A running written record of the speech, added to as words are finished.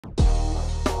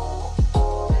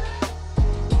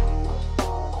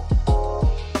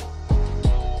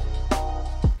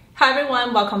Hi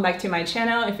everyone, welcome back to my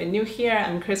channel. If you're new here,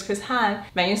 I'm Chris Han.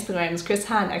 My Instagram is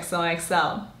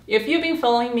chrishanxoxo. If you've been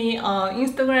following me on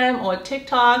Instagram or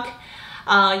TikTok,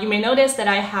 you may notice that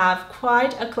I have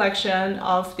quite a collection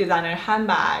of designer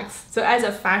handbags. So as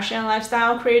a fashion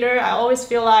lifestyle creator, I always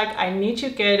feel like I need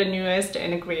to get the newest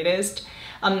and the greatest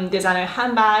designer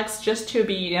handbags just to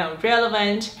be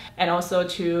relevant and also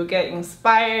to get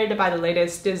inspired by the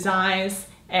latest designs.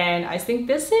 And I think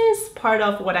this is part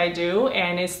of what I do,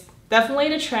 and it's definitely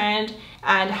the trend,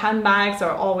 and handbags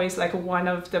are always like one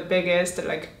of the biggest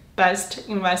best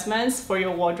investments for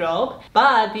your wardrobe.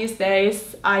 But these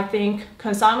days I think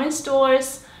consignment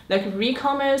stores like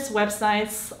e-commerce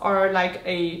websites are like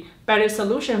a better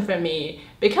solution for me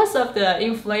because of the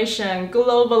inflation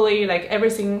globally. Like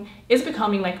everything is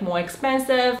becoming like more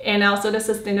expensive, and also the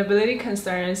sustainability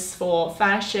concerns for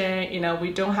fashion.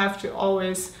 We don't have to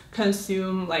always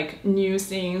consume like new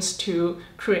things to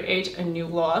create a new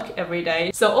look every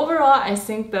day. So overall, I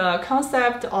think the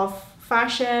concept of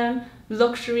fashion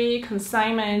luxury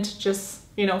consignment just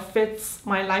fits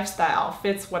my lifestyle,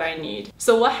 fits what I need.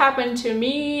 So what happened to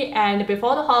me, and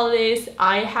before the holidays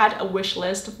I had a wish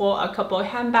list for a couple of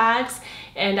handbags,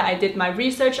 and I did my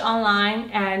research online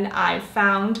and I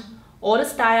found all the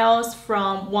styles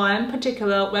from one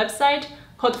particular website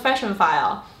called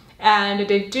Fashionphile. And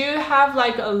they do have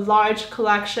like a large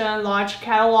collection, large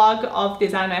catalog of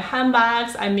designer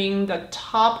handbags. I mean the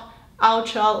top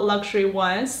ultra luxury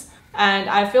ones. And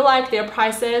I feel like their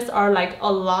prices are like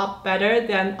a lot better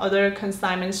than other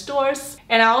consignment stores.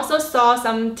 And I also saw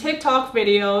some TikTok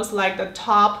videos, like the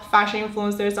top fashion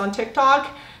influencers on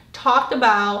TikTok talked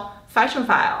about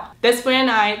Fashionphile. That's when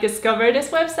I discovered this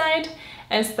website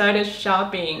and started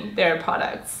shopping their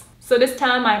products. So this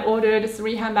time I ordered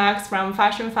 3 handbags from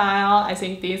Fashionphile. I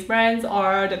think these brands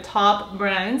are the top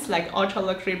brands, like ultra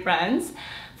luxury brands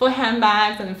for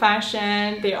handbags and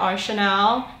fashion. They are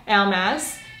Chanel,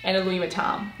 Hermes, and Louis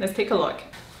Vuitton. Let's take a look.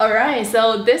 Alright,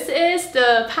 so this is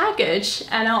the package,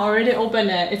 and I already opened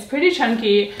it. It's pretty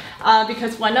chunky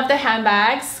because one of the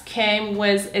handbags came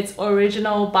with its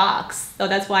original box, so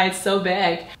that's why it's so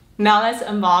big. Now let's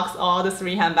unbox all the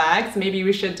 3 handbags. Maybe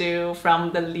we should do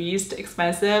from the least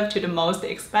expensive to the most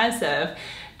expensive.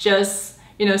 Just,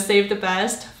 save the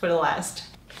best for the last.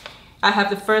 I have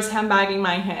the first handbag in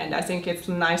my hand. I think it's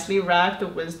nicely wrapped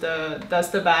with the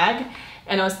duster bag.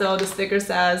 And also the sticker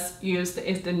says used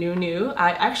is the new.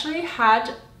 I actually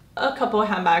had a couple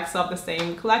handbags of the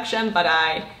same collection, but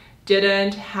I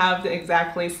didn't have the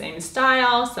exactly same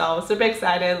style. So super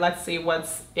excited. Let's see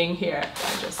what's in here.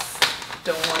 I just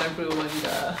don't want to ruin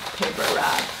the paper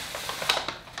wrap.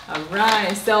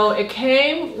 Alright, so it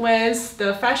came with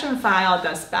the Fashionphile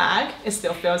dust bag. It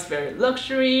still feels very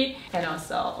luxury, and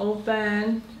also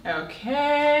open.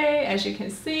 Okay, as you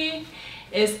can see,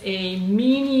 it's a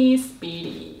mini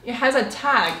speedy. It has a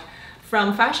tag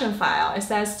from Fashionphile. It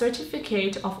says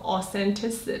certificate of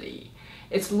authenticity.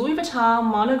 It's Louis Vuitton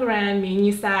monogram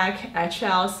mini sack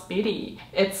HL speedy.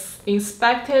 It's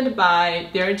inspected by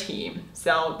their team.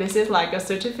 So this is like a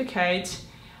certificate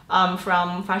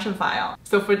from Fashionphile.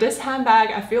 So for this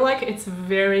handbag, I feel like it's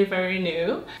very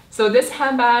new. So this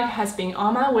handbag has been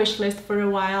on my wish list for a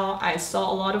while. I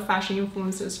saw a lot of fashion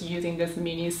influencers using this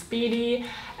mini speedy,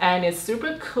 and it's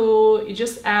super cool. It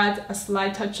just adds a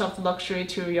slight touch of luxury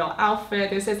to your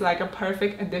outfit. This is like a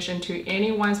perfect addition to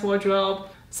anyone's wardrobe.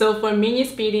 So for mini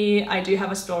speedy, I do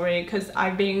have a story because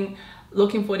I've been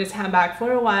looking for this handbag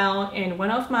for a while, and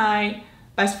one of my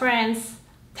best friends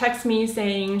text me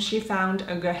saying she found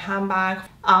a good handbag,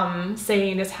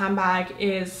 saying this handbag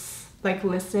is like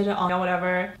listed on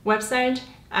whatever website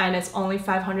and it's only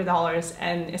 $500,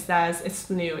 and it says it's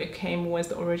new. It came with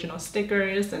the original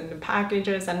stickers and the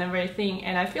packages and everything,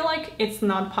 and I feel like it's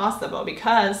not possible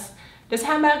because this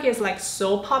handbag is like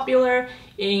so popular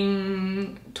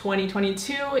in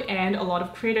 2022, and a lot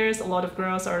of creators, a lot of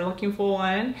girls are looking for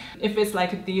one. If it's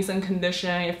like a decent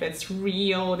condition, if it's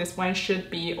real, this one should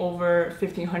be over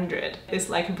 $1,500. It's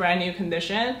like brand new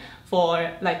condition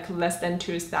for like less than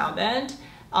 $2,000.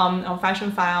 On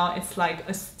Fashionphile, it's like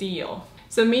a steal.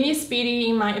 So mini speedy,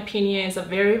 in my opinion, is a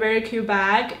very cute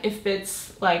bag. It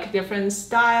fits like different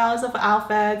styles of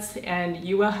outfits, and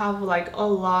you will have like a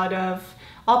lot of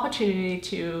opportunity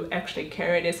to actually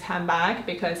carry this handbag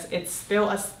because it's still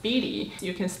a speedy.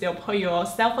 You can still put your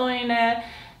cell phone in it,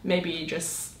 maybe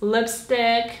just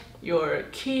lipstick, your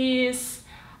keys,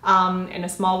 and a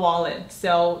small wallet.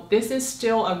 So this is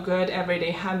still a good everyday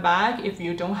handbag if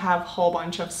you don't have a whole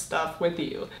bunch of stuff with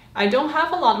you. I don't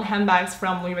have a lot of handbags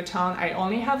from Louis Vuitton. I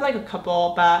only have like a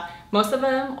couple, but most of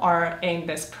them are in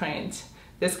this print,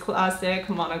 this classic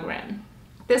monogram.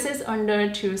 This is under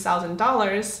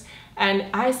 $2,000, and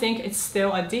I think it's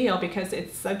still a deal because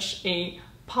it's such a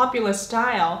popular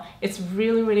style. It's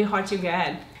really hard to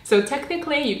get. So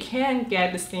technically you can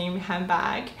get the same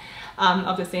handbag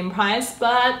of the same price,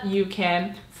 but you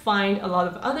can find a lot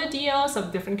of other deals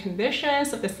of different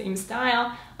conditions of the same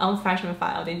style on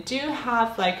Fashionphile. They do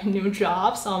have like new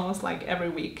drops almost like every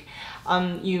week.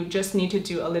 You just need to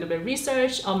do a little bit of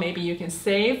research, or maybe you can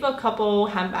save a couple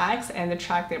handbags and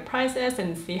track their prices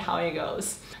and see how it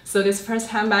goes. So this first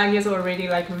handbag is already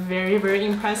like very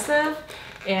impressive,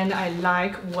 and I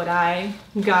like what I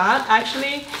got.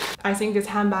 Actually, I think this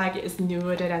handbag is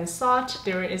nude and soft.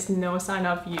 There is no sign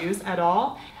of use at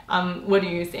all. What do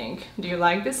you think? Do you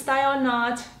like this style or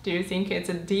not? Do you think it's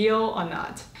a deal or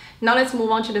not? Now let's move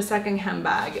on to the second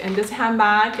handbag. And this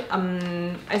handbag,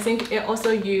 I think it also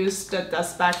used the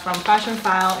dust bag from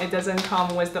Fashionphile. It doesn't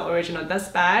come with the original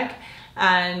dust bag,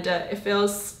 and it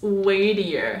feels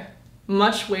weightier,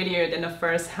 much weightier than the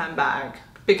first handbag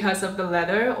because of the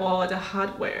leather or the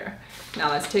hardware.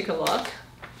 Now let's take a look.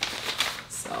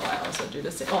 So I also do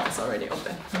the same. Oh, it's already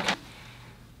open. Okay.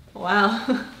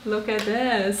 Wow, look at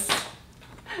this.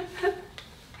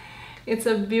 It's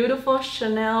a beautiful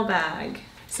Chanel bag.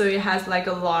 So it has like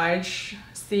a large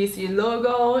CC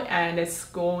logo, and it's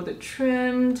gold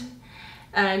trimmed,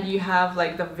 and you have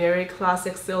like the very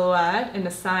classic silhouette, and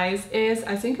the size is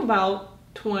I think about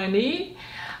 20.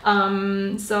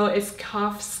 So it's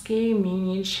cuff ski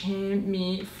mini chin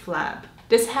mini flap.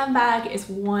 This handbag is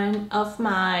one of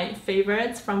my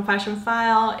favorites from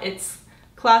Fashionphile. It's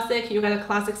classic. You get a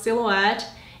classic silhouette.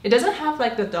 It doesn't have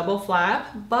like the double flap,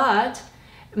 but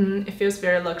it feels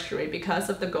very luxury because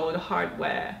of the gold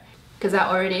hardware. Because I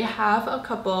already have a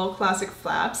couple classic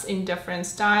flaps in different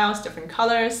styles, different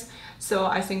colors. So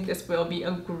I think this will be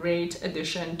a great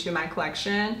addition to my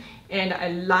collection. And I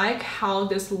like how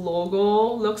this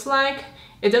logo looks like.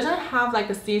 It doesn't have like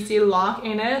a CC lock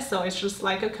in it, so it's just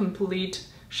like a complete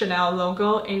Chanel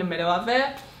logo in the middle of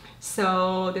it.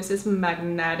 So this is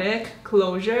magnetic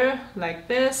closure like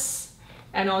this.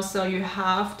 And also you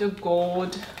have the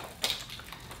gold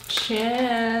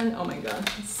chin. Oh my god,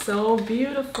 it's so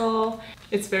beautiful.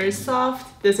 It's very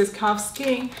soft. This is cuff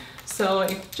skin, so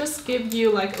it just gives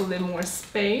you like a little more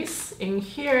space in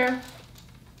here.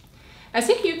 I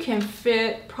think you can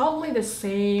fit probably the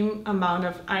same amount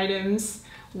of items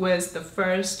with the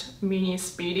first mini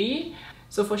speedy.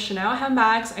 So for Chanel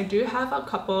handbags, I do have a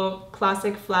couple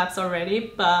classic flaps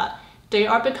already, but they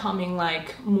are becoming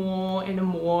like more and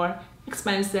more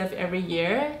expensive every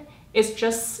year. It's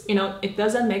just, you know, it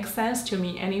doesn't make sense to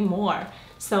me anymore.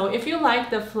 So if you like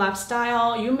the flap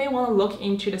style, you may want to look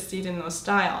into the seasonal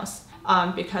styles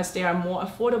because they are more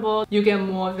affordable. You get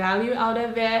more value out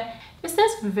of it. It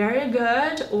says very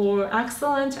good or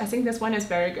excellent. I think this one is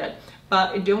very good,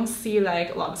 but you don't see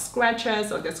like a lot of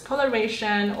scratches or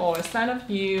discoloration or sign of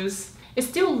use. It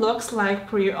still looks like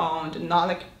pre-owned, not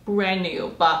like brand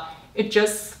new, but it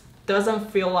just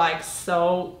doesn't feel like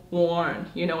so worn,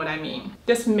 you know what I mean?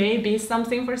 This may be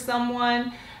something for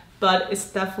someone, but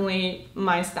it's definitely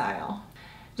my style.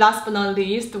 Last but not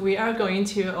least, we are going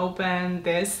to open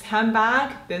this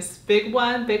handbag, this big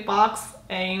one, big box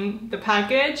in the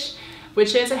package,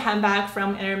 which is a handbag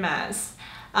from Hermes.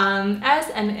 As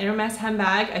an Hermes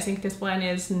handbag, I think this one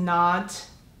is not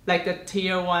like the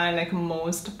tier one, like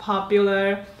most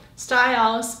popular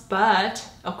styles, but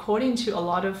according to a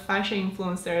lot of fashion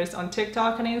influencers on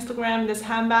TikTok and Instagram, this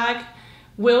handbag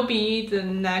will be the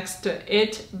next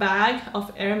it bag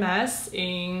of Hermes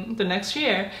in the next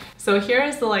year. So here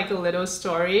is like a little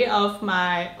story of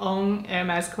my own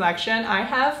Hermes collection. I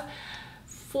have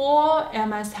 4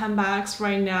 Hermes handbags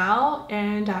right now,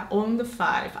 and I own the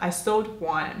 5. I sold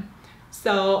 1.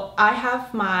 So I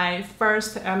have my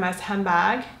first Hermes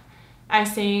handbag. I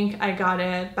think I got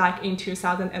it back in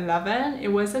 2011. It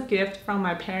was a gift from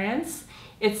my parents.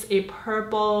 It's a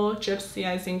purple gypsy,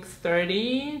 I think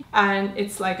 30, and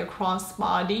it's like a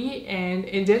crossbody, and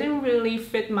it didn't really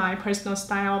fit my personal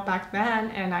style back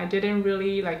then, and I didn't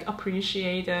really like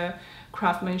appreciate the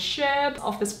craftsmanship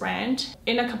of this brand.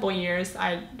 In a couple years,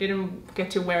 I didn't get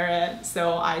to wear it,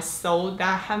 so I sold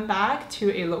that handbag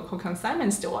to a local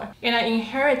consignment store. And I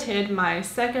inherited my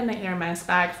second Hermes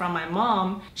bag from my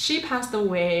mom. She passed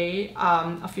away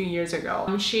a few years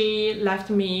ago. She left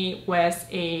me with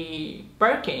a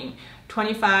Birkin,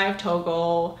 25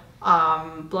 toggle,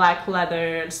 black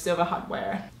leather, silver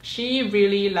hardware. She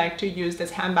really liked to use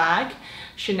this handbag.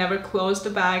 She never closed the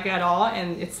bag at all,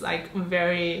 and it's like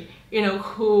very, you know,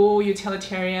 cool,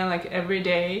 utilitarian, like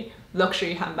everyday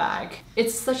luxury handbag.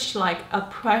 It's such like a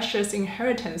precious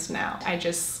inheritance now. I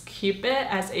just keep it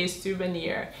as a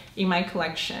souvenir in my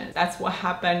collection. That's what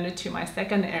happened to my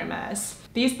second Hermes.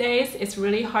 These days, it's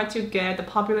really hard to get the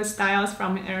popular styles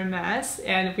from Hermes,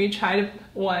 and we tried it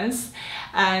once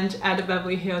and at the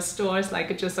Beverly Hills stores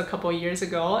like just a couple years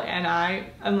ago, and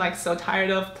I'm like so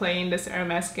tired of playing this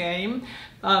Hermes game,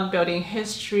 building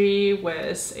history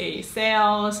with a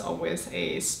sales or with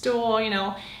a store, you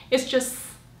know, it's just,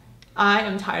 I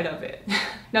am tired of it.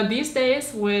 Now these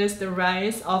days, with the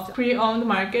rise of the pre-owned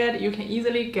market, you can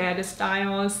easily get the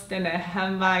styles and the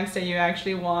handbags that you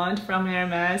actually want from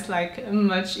Hermes like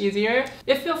much easier.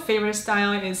 If your favorite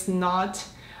style is not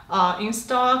in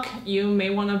stock, you may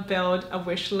want to build a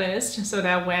wish list so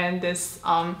that when this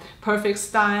perfect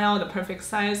style, the perfect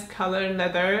size, color,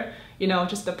 leather, you know,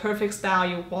 just the perfect style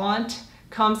you want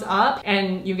comes up,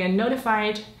 and you get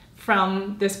notified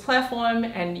from this platform,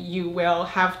 and you will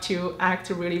have to act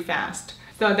really fast.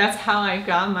 So that's how I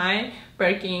got my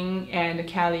Birkin and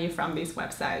Kelly from these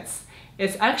websites.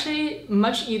 It's actually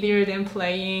much easier than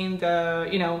playing the,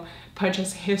 you know,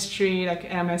 purchase history like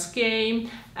Hermes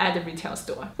game at the retail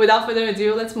store. Without further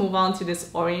ado, let's move on to this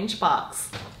orange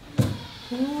box.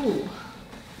 Ooh.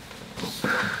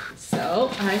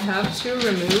 So I have to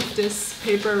remove this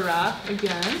paper wrap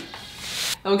again.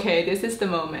 Okay, this is the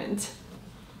moment.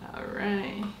 All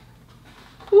right.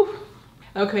 Whew.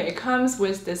 Okay, it comes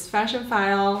with this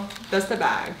Fashionphile duster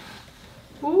bag.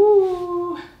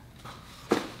 Ooh.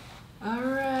 All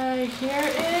right, here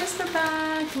is the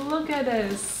bag. Look at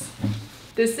this.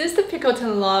 This is the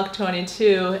Picotin Lock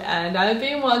 22, and I've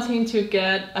been wanting to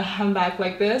get a handbag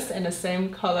like this in the same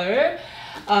color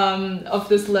of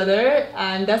this leather,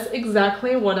 and that's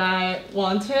exactly what I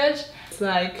wanted. It's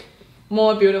like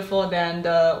more beautiful than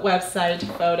the website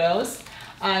photos,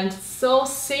 and so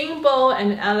simple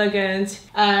and elegant,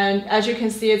 and as you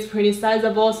can see, it's pretty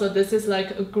sizable, so this is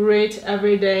like a great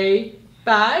everyday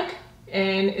bag,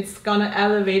 and it's gonna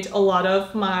elevate a lot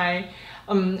of my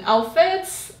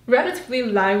outfits. Relatively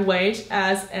lightweight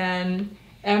as an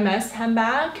Hermes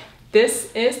handbag.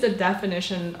 This is the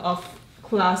definition of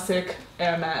classic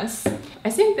Hermes.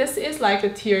 I think this is like the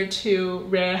tier 2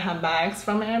 rare handbags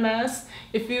from Hermes.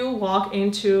 If you walk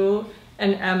into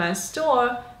an Hermes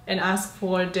store and ask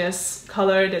for this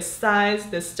color, this size,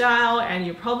 this style, and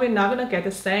you're probably not gonna get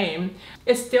the same,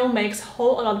 it still makes a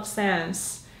whole lot of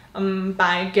sense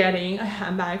by getting a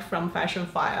handbag from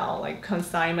Fashionphile, like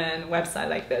consignment website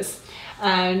like this.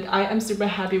 And I am super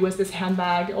happy with this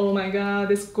handbag. Oh my god,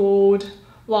 this gold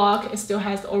lock, it still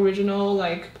has the original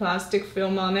like plastic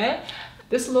film on it.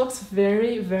 This looks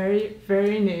very, very,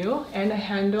 very new, and the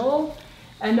handle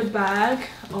and the bag,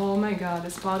 oh my god,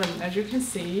 this bottom, as you can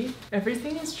see,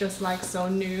 everything is just like so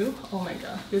new. Oh my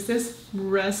god, this is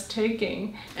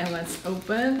breathtaking. And let's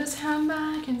open this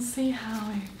handbag and see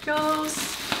how it goes.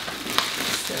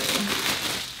 So,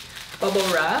 bubble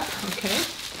wrap, okay.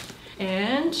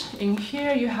 And in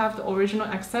here you have the original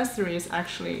accessories,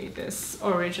 actually this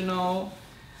original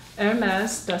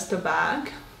Hermes duster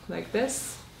bag, like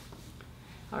this.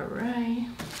 All right.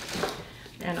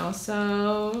 And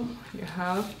also you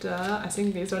have the, I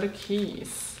think these are the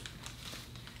keys.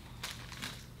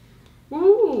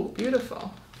 Ooh,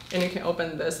 beautiful. And you can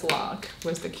open this lock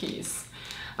with the keys.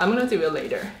 I'm gonna do it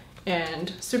later.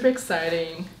 And super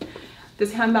exciting.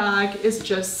 This handbag is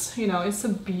just, you know, it's a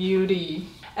beauty.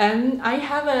 And I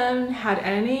haven't had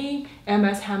any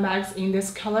Hermes handbags in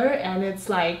this color, and it's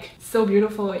like so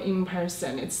beautiful in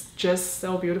person. It's just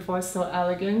so beautiful, it's so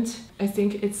elegant. I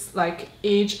think it's like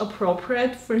age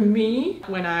appropriate for me.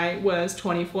 When I was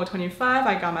 24, 25,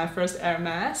 I got my first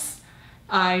Hermes.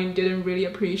 I didn't really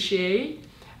appreciate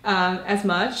as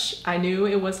much. I knew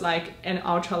it was like an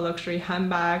ultra luxury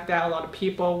handbag that a lot of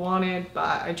people wanted,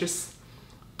 but I just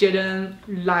didn't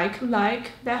like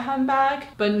that handbag.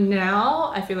 But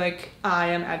now I feel like I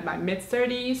am at my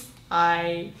mid-30s.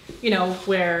 I, you know,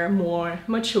 wear more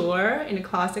mature in the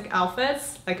classic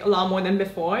outfits, like a lot more than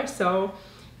before. So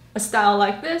a style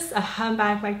like this, a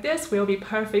handbag like this will be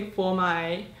perfect for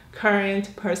my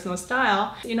current personal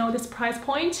style. You know, this price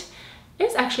point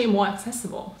is actually more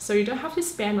accessible. So you don't have to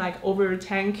spend like over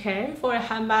 10K for a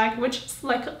handbag, which is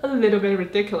like a little bit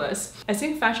ridiculous. I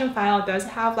think Fashionphile does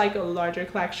have like a larger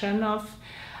collection of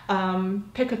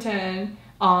Picotin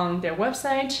on their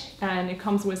website, and it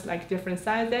comes with like different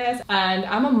sizes. And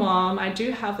I'm a mom, I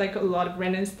do have like a lot of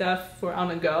random stuff for on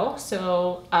the go,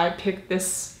 so I picked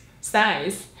this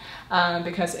size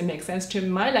because it makes sense to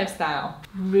my lifestyle.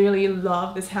 Really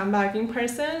love this handbag in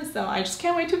person, so I just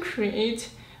can't wait to create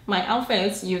my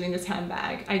outfits using this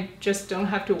handbag. I just don't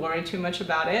have to worry too much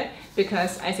about it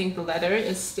because I think the leather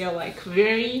is still like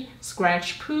very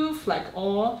scratch proof like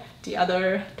all the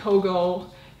other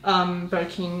Togo,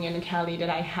 Birkin and Kelly that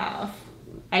I have.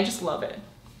 I just love it.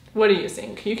 What do you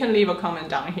think? You can leave a comment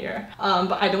down here.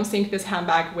 But I don't think this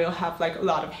handbag will have like a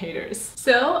lot of haters.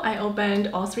 So I opened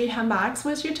all 3 handbags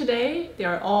with you today. They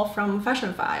are all from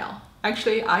Fashionphile.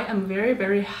 Actually, I am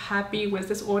very happy with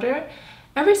this order.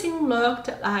 Everything looked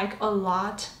like a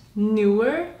lot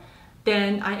newer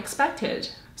than I expected.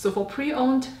 So for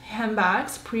pre-owned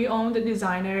handbags, pre-owned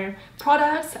designer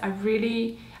products,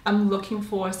 I'm looking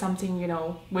for something, you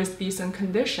know, with decent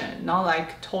condition, not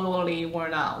like totally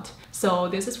worn out. So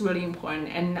this is really important.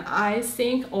 And I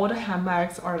think all the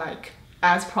handbags are like,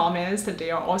 as promised,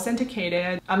 they are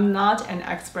authenticated. I'm not an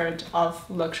expert of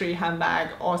luxury handbag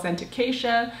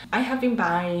authentication. I have been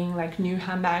buying like new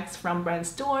handbags from brand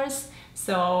stores,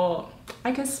 so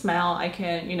I can smell, I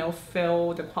can, you know,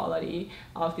 feel the quality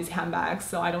of these handbags.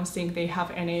 So I don't think they have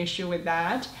any issue with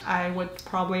that. I would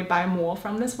probably buy more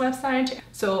from this website.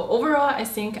 So overall, I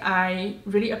think I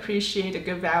really appreciate the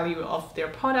good value of their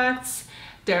products,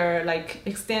 their like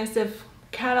extensive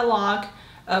catalog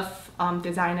of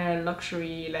designer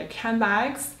luxury like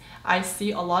handbags. I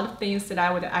see a lot of things that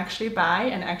I would actually buy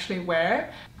and actually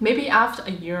wear. Maybe after a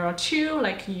year or two,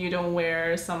 like you don't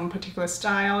wear some particular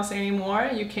styles anymore,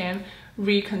 you can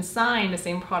reconsign the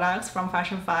same products from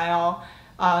Fashionphile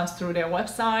through their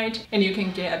website, and you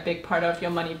can get a big part of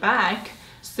your money back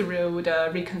through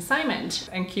the reconsignment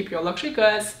and keep your luxury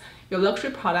goods, your luxury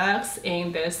products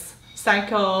in this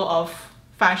cycle of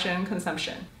fashion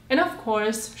consumption. And of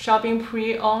course, shopping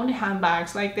pre-owned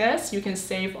handbags like this, you can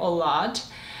save a lot.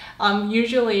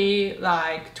 Usually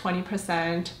like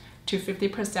 20% to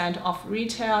 50% off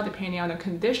retail depending on the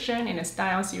condition and the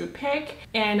styles you pick.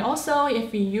 And also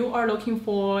if you are looking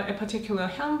for a particular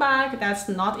handbag that's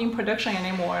not in production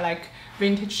anymore, like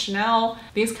vintage Chanel,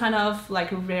 these kind of like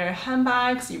rare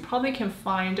handbags, you probably can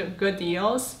find good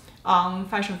deals on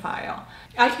Fashionphile.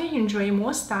 I can enjoy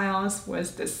more styles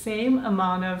with the same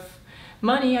amount of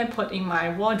money I put in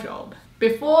my wardrobe.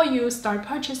 Before you start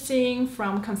purchasing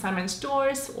from consignment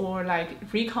stores or like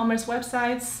e-commerce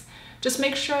websites, just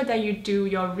make sure that you do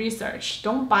your research.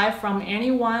 Don't buy from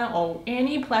anyone or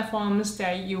any platforms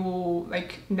that you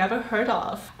like never heard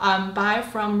of. Buy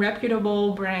from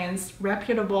reputable brands,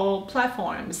 reputable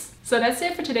platforms. So that's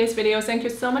it for today's video. Thank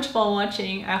you so much for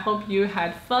watching. I hope you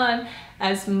had fun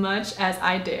as much as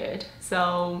I did.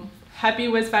 So happy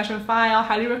with Fashionphile,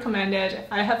 highly recommend it.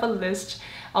 I have a list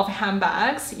of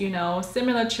handbags, you know,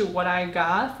 similar to what I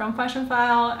got from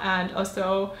Fashionphile, and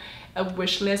also a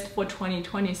wish list for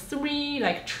 2023,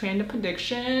 like trend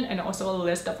prediction, and also a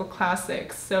list of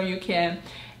classics. So you can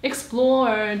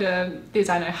explore the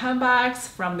designer handbags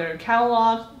from their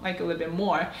catalog like a little bit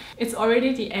more. It's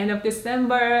already the end of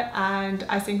December, and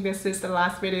I think this is the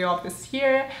last video of this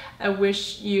year. I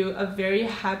wish you a very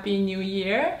happy new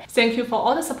year. Thank you for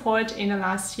all the support in the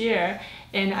last year,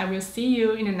 and I will see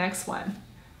you in the next one.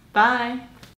 Bye!